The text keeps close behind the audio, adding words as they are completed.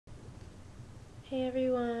Hey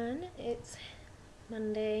everyone, it's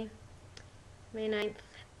Monday, May 9th,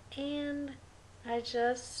 and I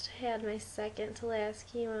just had my second to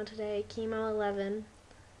last chemo today, chemo 11.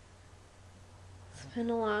 It's been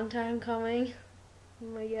a long time coming. Oh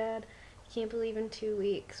my god, I can't believe in 2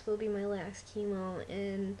 weeks will be my last chemo,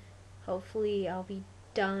 and hopefully I'll be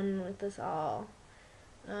done with this all.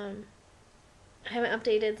 I haven't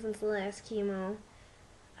updated since the last chemo.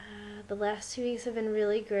 The last 2 weeks have been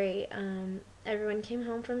really great. Everyone came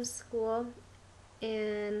home from school,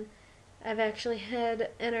 and I've actually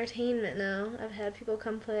had entertainment now. I've had people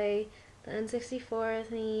come play the N64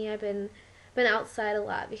 with me. I've been outside a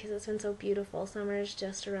lot because it's been so beautiful. Summer's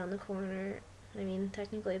just around the corner. I mean,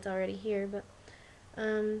 technically it's already here, but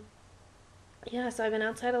yeah. So I've been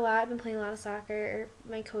outside a lot. I've been playing a lot of soccer.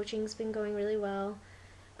 My coaching's been going really well.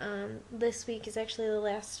 This week is actually the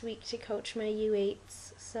last week to coach my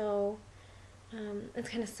U8s, so it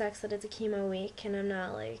kind of sucks that it's a chemo week and I'm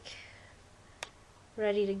not like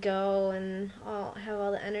ready to go and have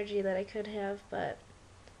all the energy that I could have, but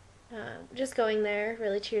just going there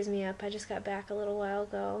really cheers me up. I just got back a little while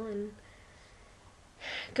ago, and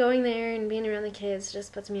going there and being around the kids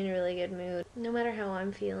just puts me in a really good mood, no matter how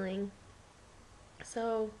I'm feeling.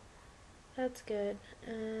 So that's good.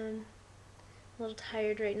 A little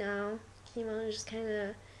tired right now. Chemo is just kind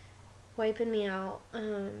of wiping me out.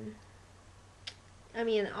 I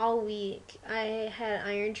mean, all week I had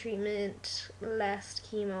iron treatment last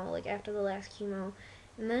chemo, like after the last chemo,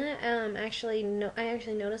 and then I actually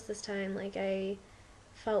noticed this time, like I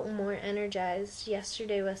felt more energized.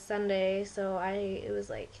 Yesterday was Sunday, so it was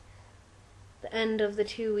like the end of the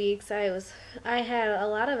 2 weeks. I had a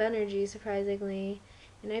lot of energy, surprisingly.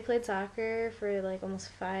 And I played soccer for like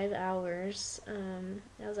almost 5 hours.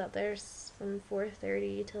 I was out there from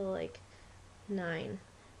 4:30 till like 9,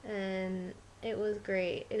 and it was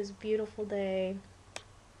great. It was a beautiful day.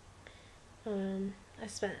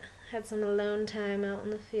 Had some alone time out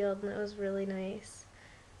in the field, and it was really nice.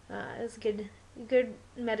 It was good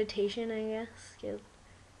meditation, I guess. Good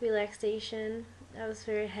relaxation. I was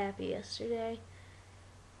very happy yesterday,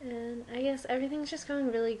 and I guess everything's just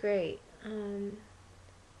going really great.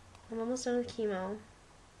 I'm almost done with chemo.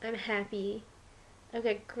 I'm happy. I've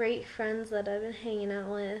got great friends that I've been hanging out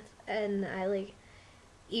with, and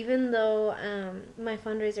even though my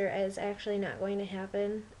fundraiser is actually not going to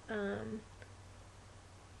happen,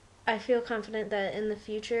 I feel confident that in the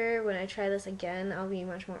future, when I try this again, I'll be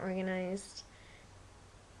much more organized.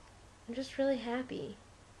 I'm just really happy.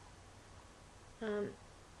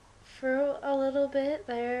 For a little bit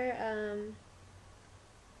there,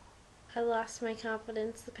 I lost my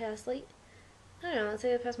confidence the past, I don't know, I'd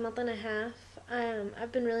say the past month and a half.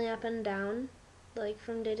 I've been really up and down. Like,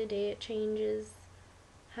 from day to day, it changes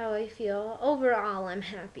how I feel. Overall, I'm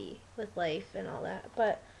happy with life and all that.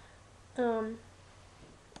 But,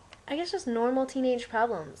 I guess just normal teenage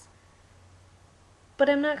problems. But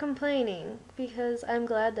I'm not complaining, because I'm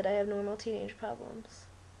glad that I have normal teenage problems.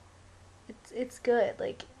 It's good.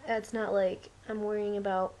 Like, it's not like I'm worrying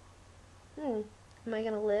about, am I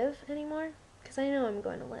going to live anymore? Because I know I'm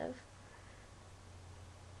going to live.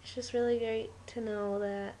 It's just really great to know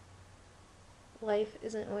that life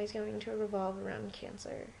isn't always going to revolve around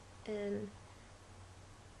cancer, and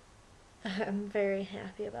I'm very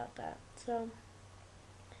happy about that. So,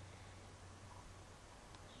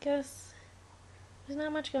 I guess there's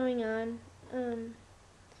not much going on.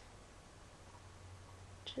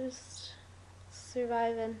 Just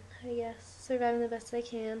surviving, I guess. Surviving the best I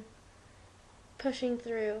can. Pushing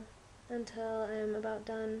through until I'm about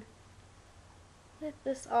done with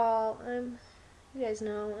this all. You guys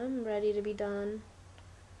know, I'm ready to be done.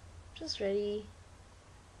 Just ready.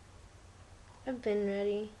 I've been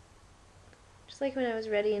ready. Just like when I was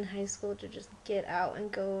ready in high school to just get out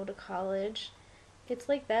and go to college. It's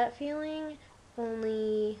like that feeling,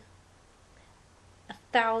 only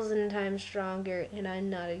 1,000 times stronger, and I'm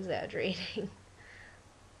not exaggerating.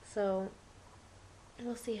 So,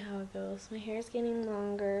 we'll see how it goes. My hair's getting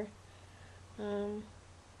longer. Not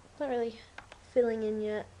really filling in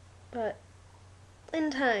yet, but in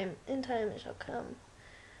time it shall come.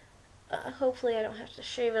 Hopefully I don't have to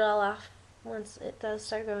shave it all off once it does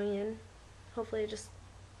start going in. Hopefully it just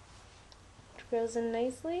grows in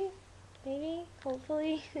nicely, maybe,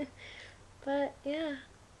 hopefully. But yeah,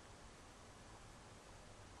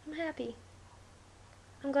 I'm happy.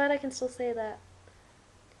 I'm glad I can still say that.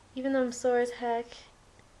 Even though I'm sore as heck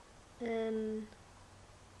and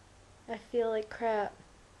I feel like crap,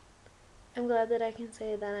 I'm glad that I can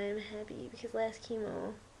say that I am happy, because last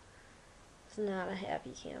chemo was not a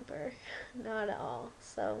happy camper. Not at all.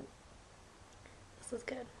 So, this is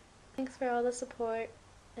good. Thanks for all the support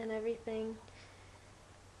and everything.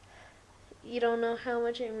 You don't know how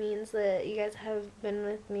much it means that you guys have been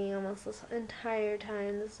with me almost this entire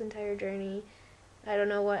time, this entire journey. I don't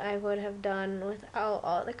know what I would have done without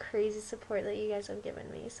all the crazy support that you guys have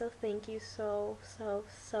given me. So thank you so, so,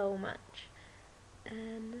 so much.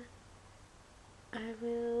 And I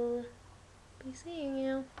will be seeing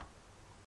you.